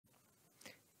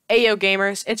Ayo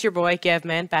gamers, it's your boy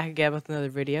GavMan back again with another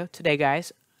video. Today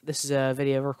guys, this is a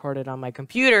video recorded on my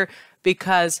computer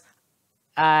because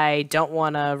I don't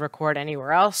want to record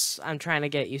anywhere else. I'm trying to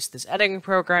get used to this editing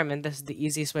program and this is the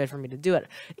easiest way for me to do it.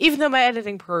 Even though my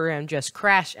editing program just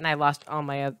crashed and I lost all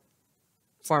my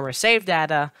former save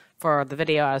data for the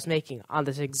video I was making on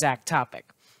this exact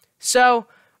topic. So,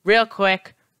 real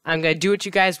quick, I'm going to do what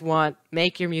you guys want,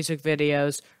 make your music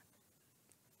videos.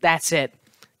 That's it.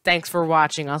 Thanks for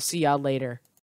watching. I'll see y'all later.